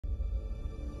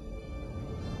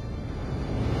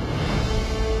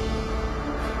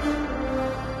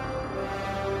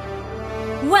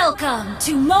Welcome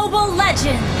to Mobile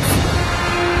Legends!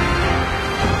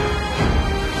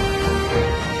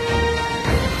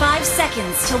 5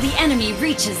 seconds till the enemy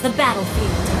reaches the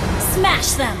battlefield.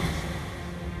 Smash them!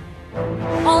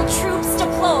 All troops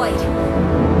deployed!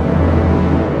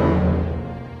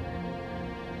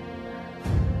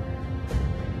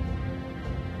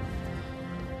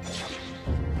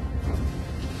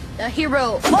 The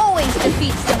hero always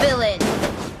defeats the villain.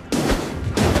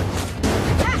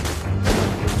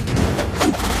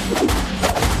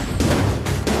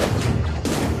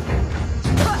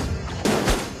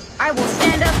 I will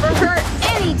stand up for her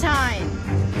anytime.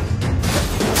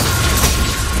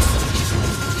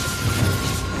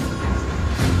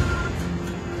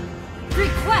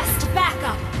 Request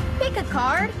backup. Pick a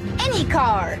card, any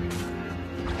card.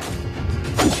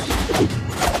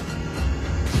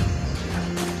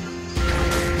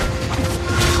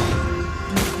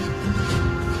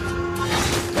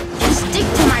 Just stick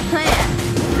to my plan.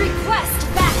 Request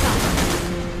backup.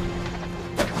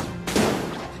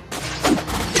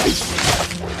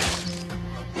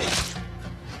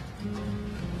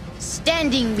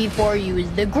 Standing before you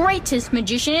is the greatest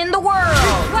magician in the world.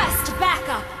 Request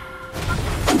backup.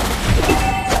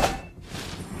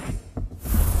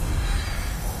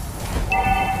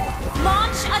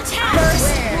 Launch attack.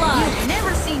 First blood. You've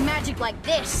never seen magic like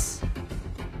this.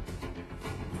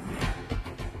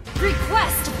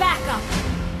 Request backup.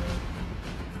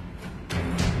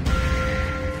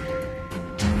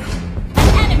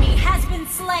 An enemy has been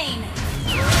slain.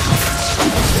 You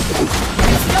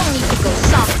don't need to go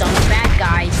soft on the bad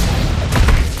guys.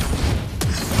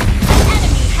 An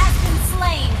enemy has been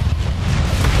slain.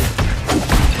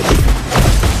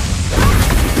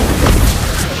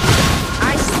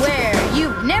 I swear,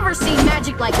 you've never seen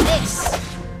magic like this.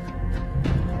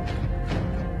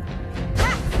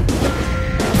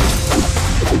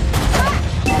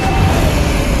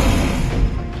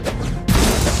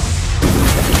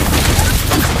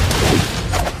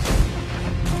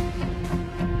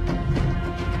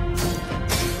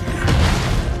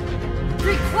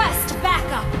 Request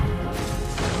backup.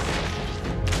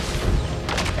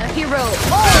 The hero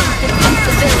always defeats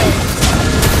the villain.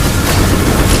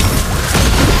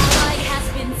 Ally has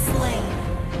been slain.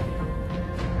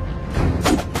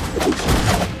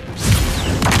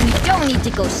 We don't need to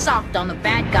go soft on the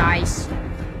bad guys.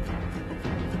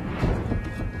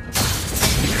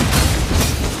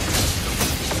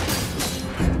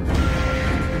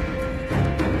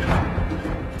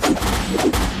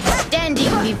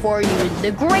 Standing before you is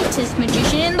the greatest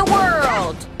magician in the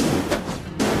world.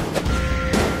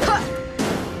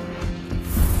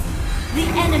 The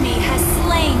enemy has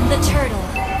slain the turtle.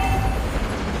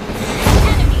 An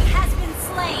enemy has been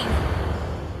slain.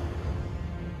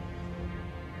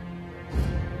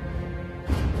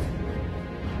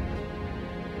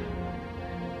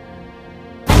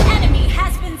 An enemy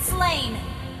has been slain.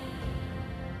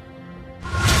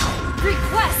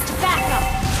 Request backup.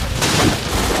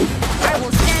 I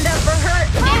will stand up for her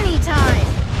anytime.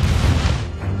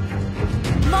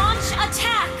 Launch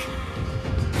attack.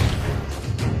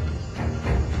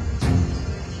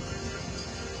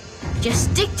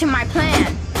 Just stick to my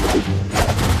plan.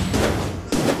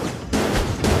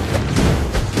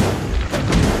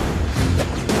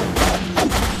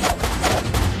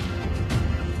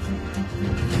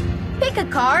 Pick a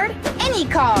card, any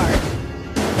card.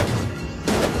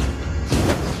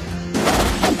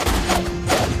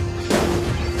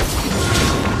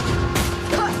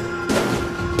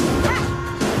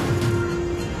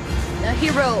 The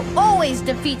hero always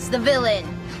defeats the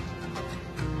villain.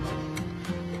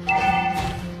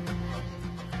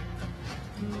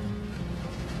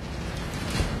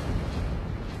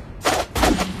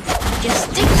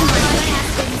 Just stick to my plan.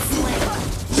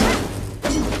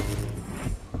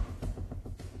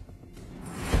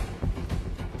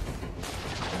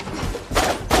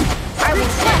 I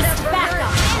will stand up for her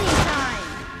anytime.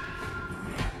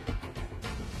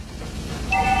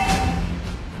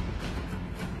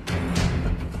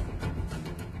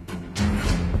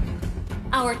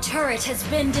 Our turret has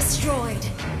been destroyed.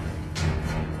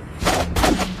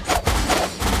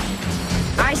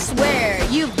 I swear,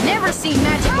 you've never seen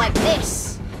magic like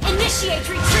this. Initiate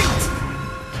retreat.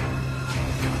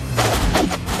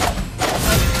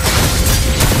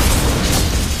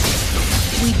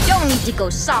 We don't need to go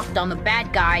soft on the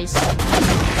bad guys.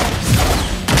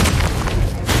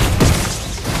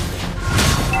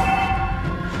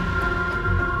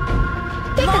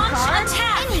 Pick Launch a card,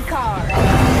 attack. any card.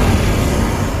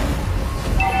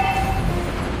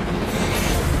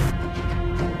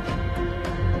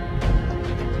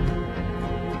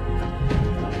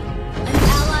 An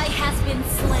ally has been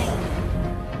slain.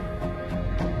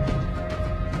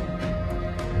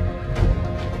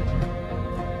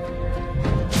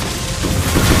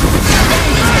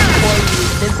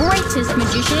 greatest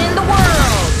magician in the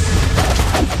world!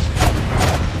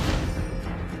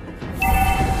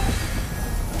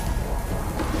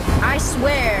 I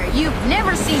swear, you've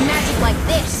never seen magic like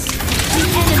this! The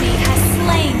enemy has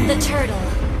slain the turtle.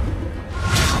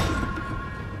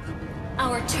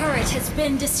 Our turret has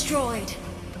been destroyed.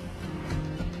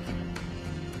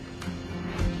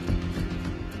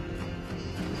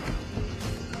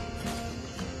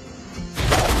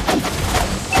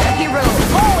 The hero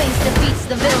always defeats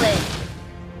the villain!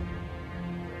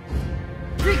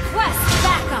 Request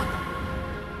backup!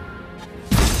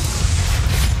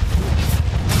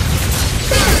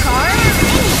 Pick a card,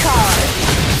 any card!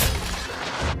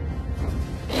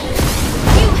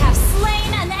 You have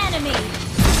slain an enemy!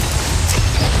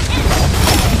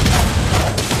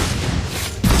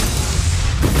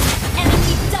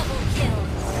 Enemy double kill!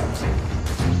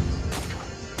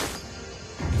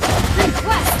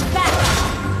 Request backup!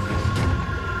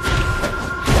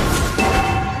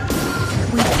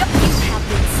 We don't... You have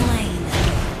been slain.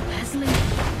 Leslie,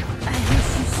 I miss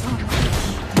you so much.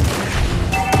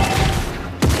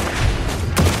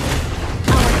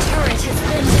 Our turret has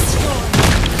been destroyed.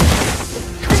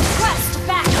 Request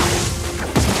backup!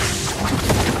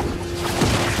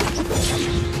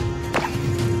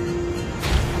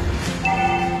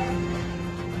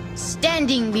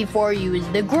 Standing before you is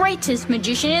the greatest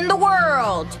magician in the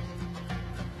world!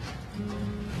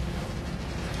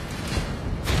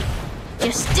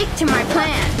 Just stick to my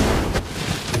plan.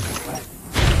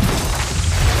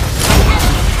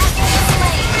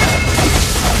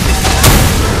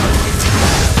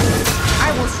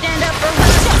 I will stand up for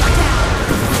her.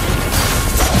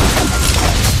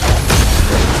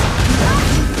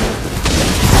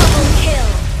 Double kill!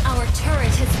 Our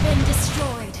turret has been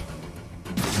destroyed.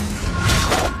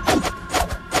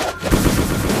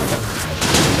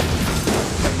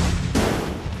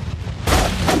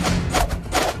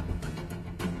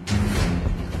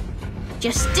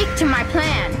 Just stick to my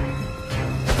plan.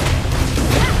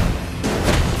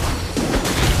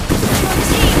 Your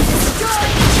team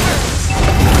destroyed the turret.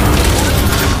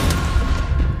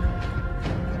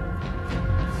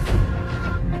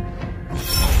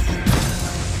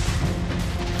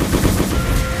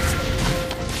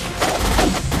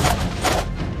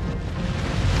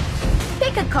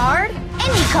 Pick a card,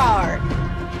 any card.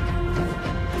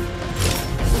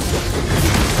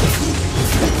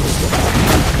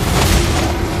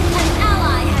 An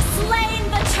ally has slain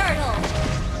the turtle.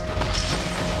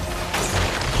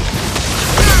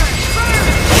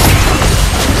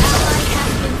 An ally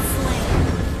has been slain.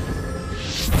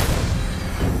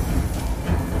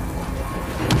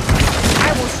 I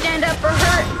will stand up for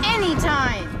her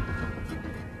anytime.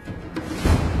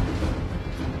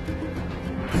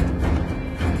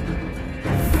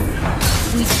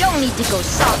 We don't need to go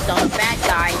soft on the bad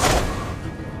guys.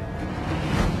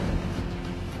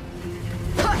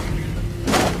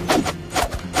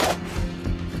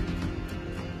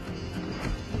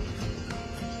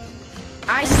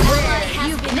 I swear,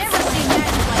 you've never seen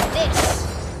magic like this.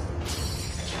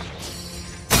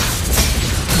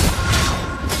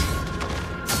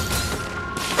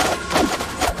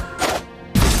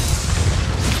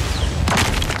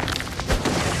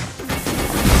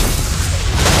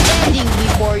 Standing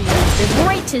before you, the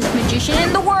greatest magician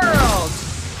in the world.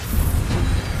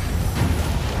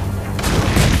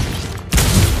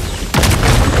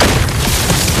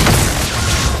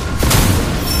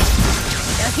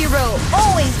 The hero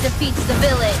always defeats the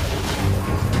villain.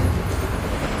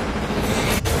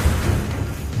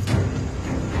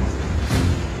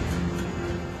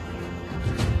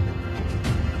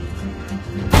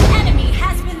 An enemy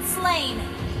has been slain.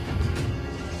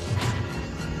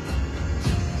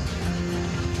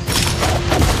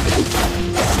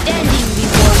 Standing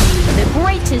before you, the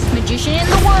greatest magician in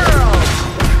the world.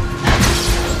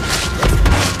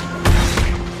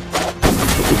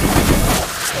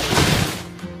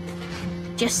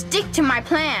 Just stick to my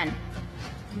plan.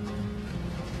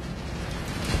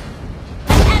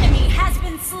 An enemy has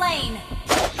been slain.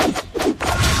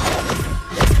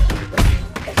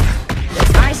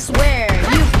 I swear,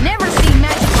 you've never seen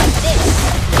magic like this.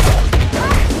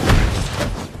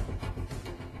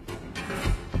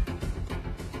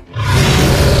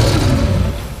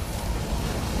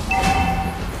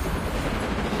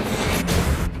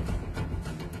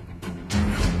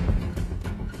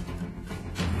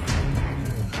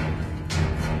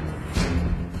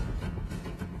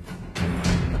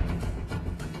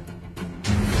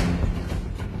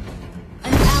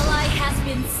 An ally has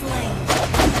been slain.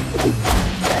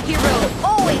 The hero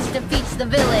always defeats the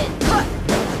villain.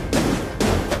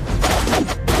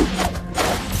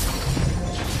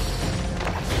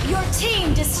 Your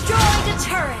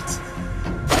turret!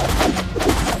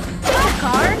 Pick a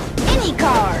card, any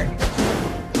card.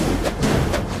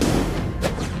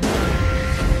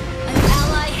 An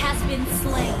ally has been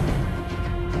slain.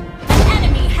 An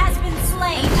enemy has been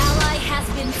slain. An ally has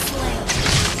been slain.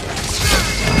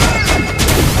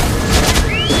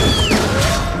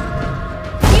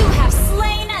 You have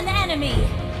slain an enemy.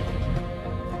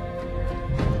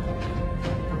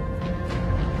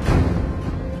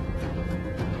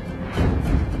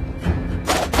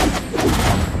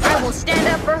 I will stand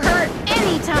up for her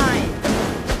anytime.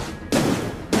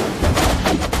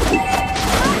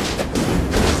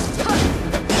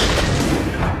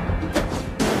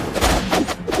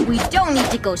 We don't need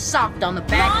to go soft on the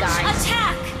bad Launch guys.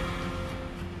 attack!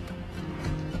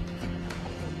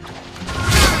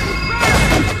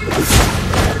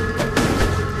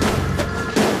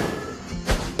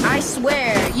 I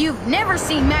swear, you've never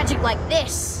seen magic like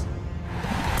this.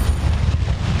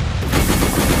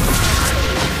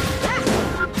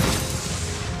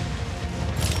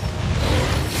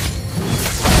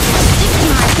 Stick to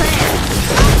my plan.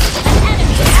 An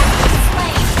enemy has been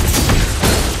slain.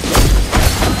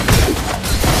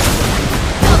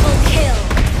 Double kill.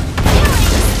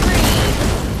 Killing spree.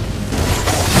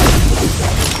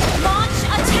 Launch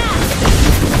attack.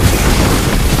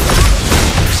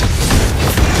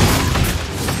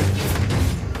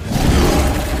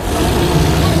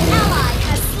 An ally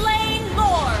has slain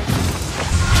Lord.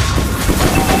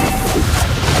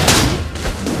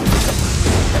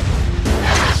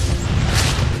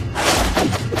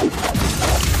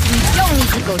 We don't need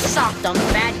to go soft on the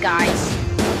bad guys.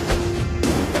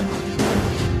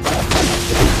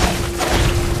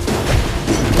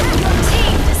 Your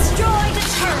team destroyed a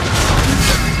turret.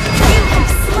 You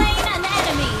have slain an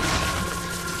enemy.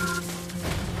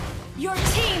 Your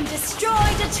team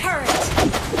destroyed a turret.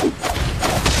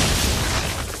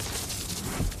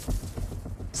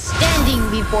 Standing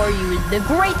before you is the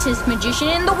greatest magician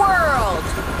in the world.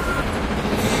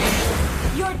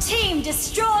 Your team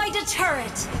destroyed a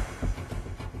turret.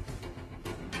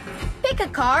 Pick a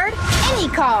card, any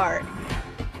card.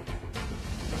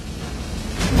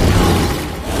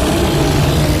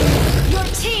 Your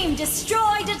team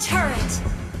destroyed a turret.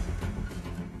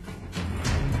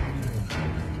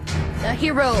 The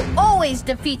hero always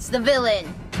defeats the villain.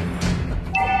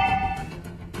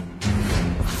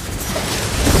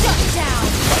 Shut down.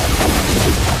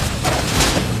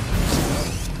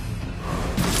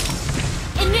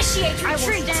 Initiate I will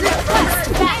retreat. stand up for her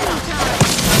Request backup. anytime.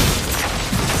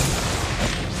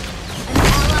 An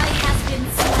ally has been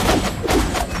slain.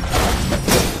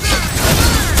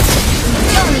 We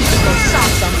don't need to go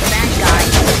soft on the bad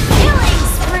guys. Killing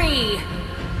spree.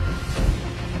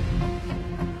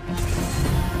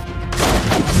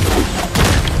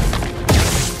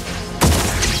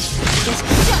 Just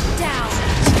Shut down.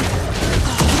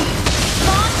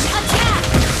 Launch attack.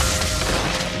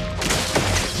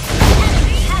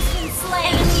 Enemy has been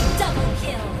slain. Enemy double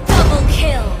kill. Double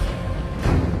kill.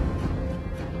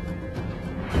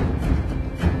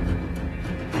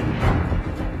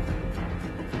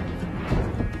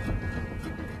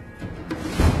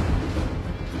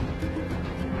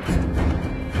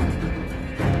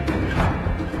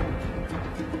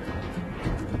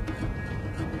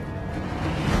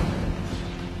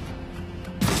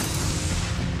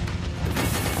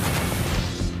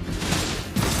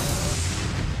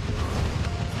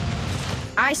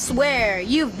 I swear,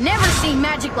 you've never seen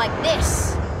magic like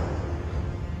this.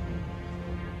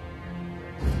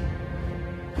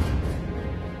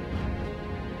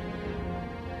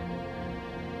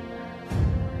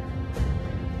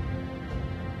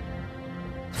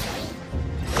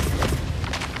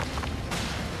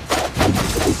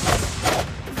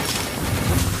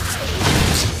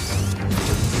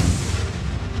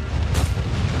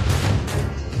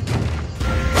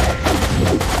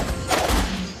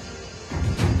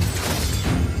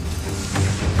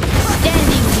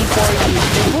 Standing before you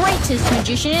is the greatest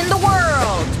magician in the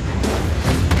world.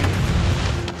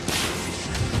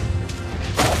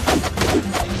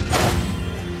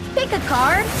 Pick a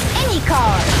card, any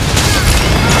card.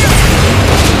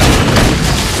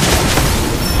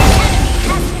 Enemy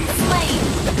has been slain.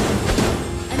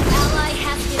 An ally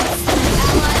has been slain.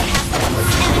 Ally has been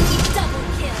slain. Enemy double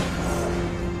kill.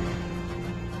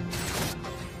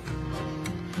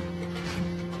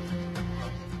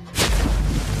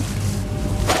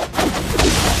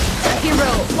 The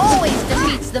hero always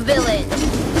defeats the villain.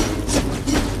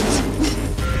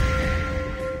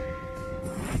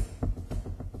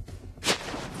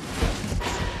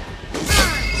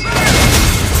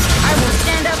 I will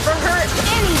stand up for her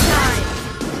anytime.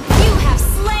 You have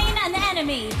slain an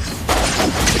enemy.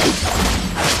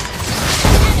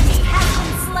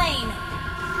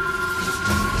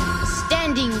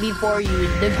 before you,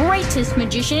 the greatest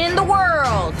magician in the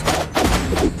world!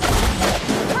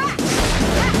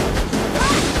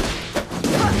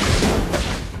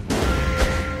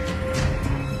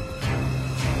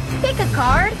 Pick a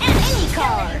card, and any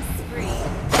card!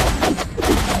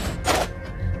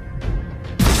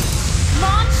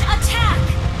 Launch attack!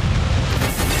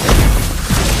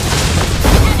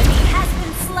 An enemy has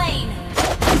been slain!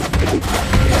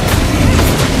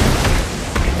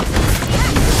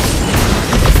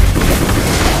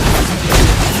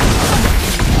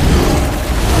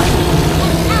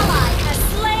 An ally has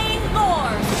slain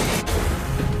Lord!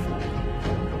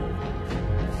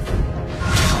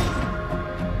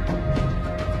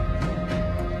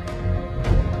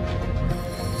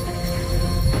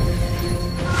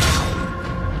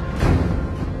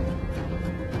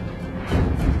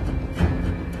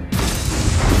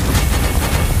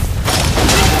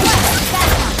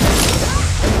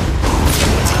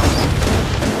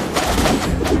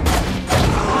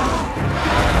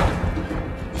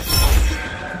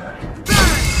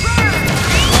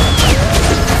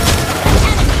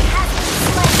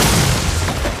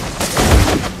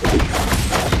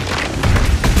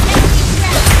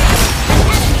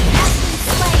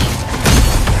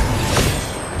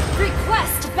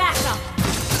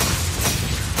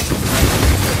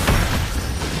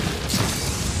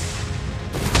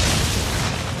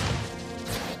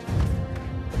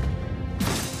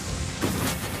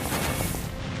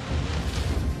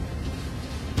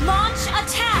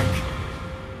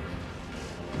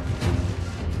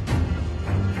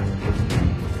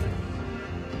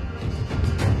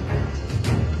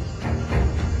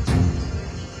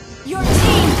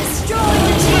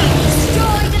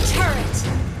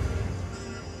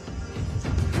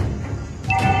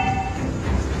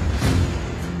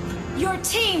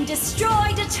 Team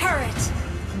destroyed a turret!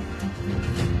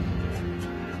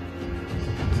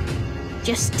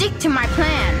 Just stick to my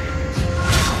plan.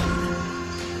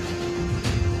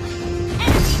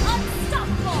 Enemy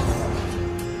unstoppable!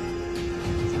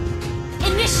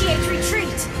 Initiate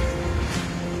retreat!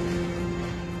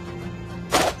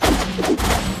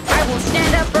 I will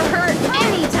stand up for her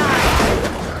anytime!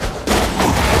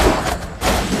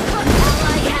 An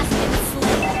ally has been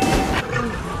slain!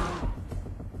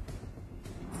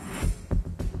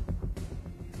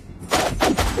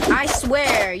 I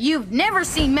swear, you've never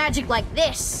seen magic like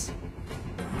this!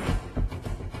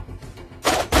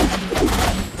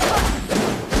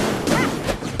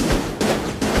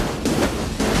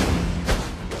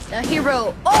 The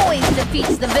hero always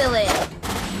defeats the villain!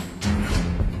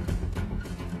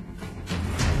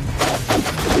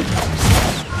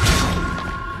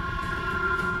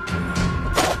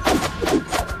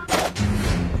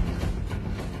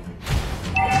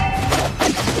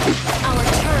 Our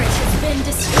turret has been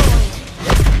destroyed!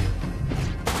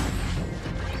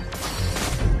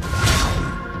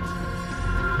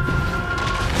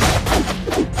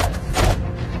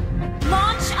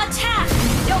 Launch attack!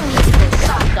 Don't need to go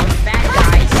soft on the bad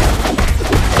guys.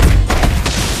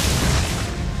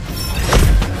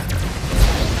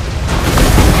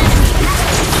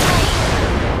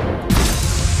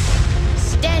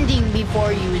 Standing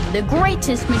before you is the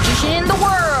greatest magician in the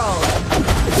world!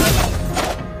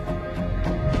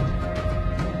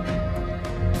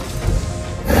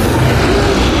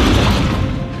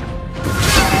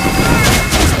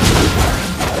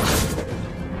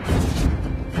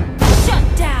 Shut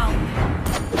down!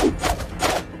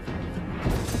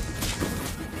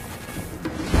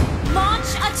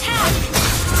 Launch attack!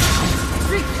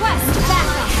 Request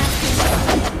backup!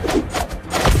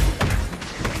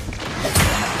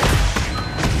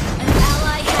 An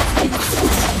ally has been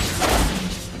slain.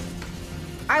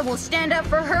 I will stand up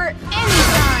for her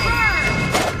anytime!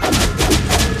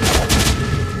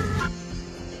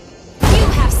 You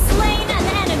have slain an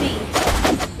enemy!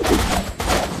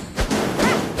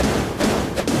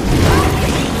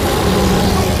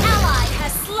 An ally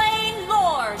has slain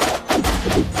Lord!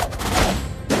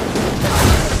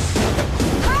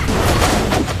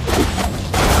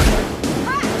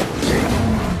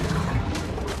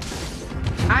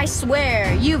 I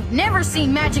swear, you've never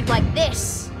seen magic like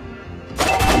this!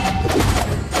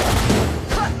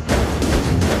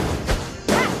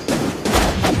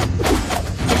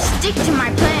 Just stick to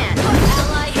my plan! An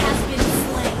ally has been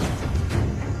slain.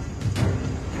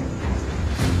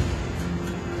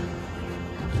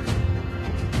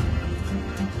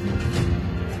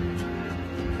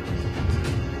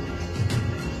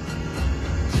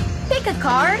 Pick a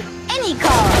card, any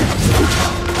card!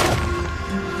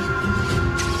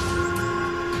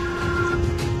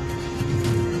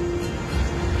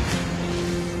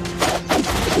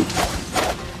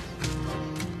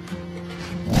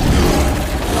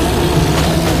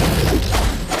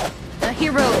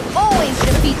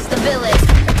 villain.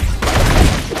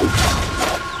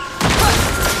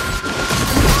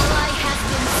 Ally has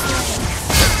been slain.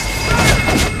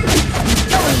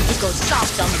 Don't need to go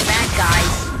soft on the bad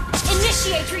guys.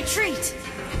 Initiate retreat.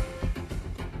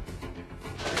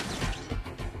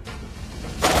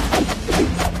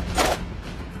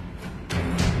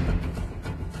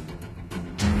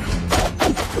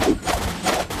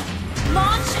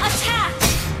 Launch attack.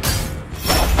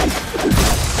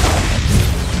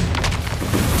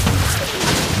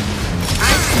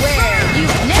 I swear,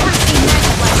 you've never seen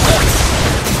magic like this.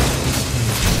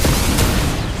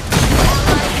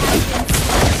 Ally has been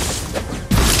slain.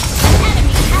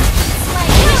 Enemy has been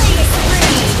slain. Killing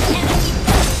spree. Enemy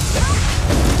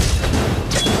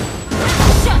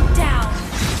shut down.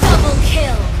 Double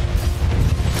kill.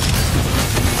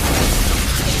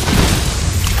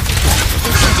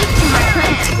 Just stick to my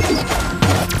plan.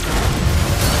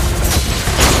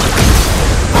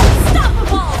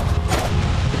 Unstoppable.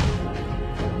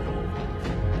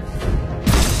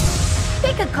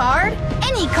 Pick a card,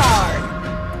 any card.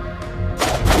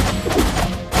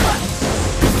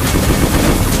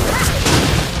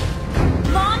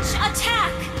 Launch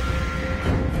attack.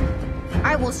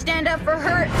 I will stand up for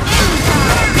her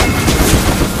anytime.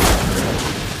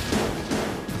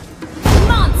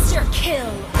 Monster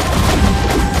kill.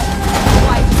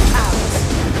 Wiped out.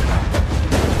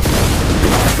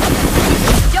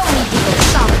 Don't need to go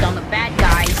soft on the bad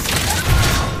guys.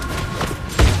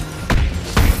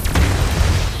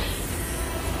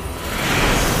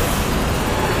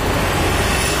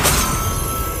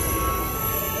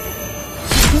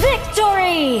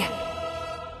 Victory!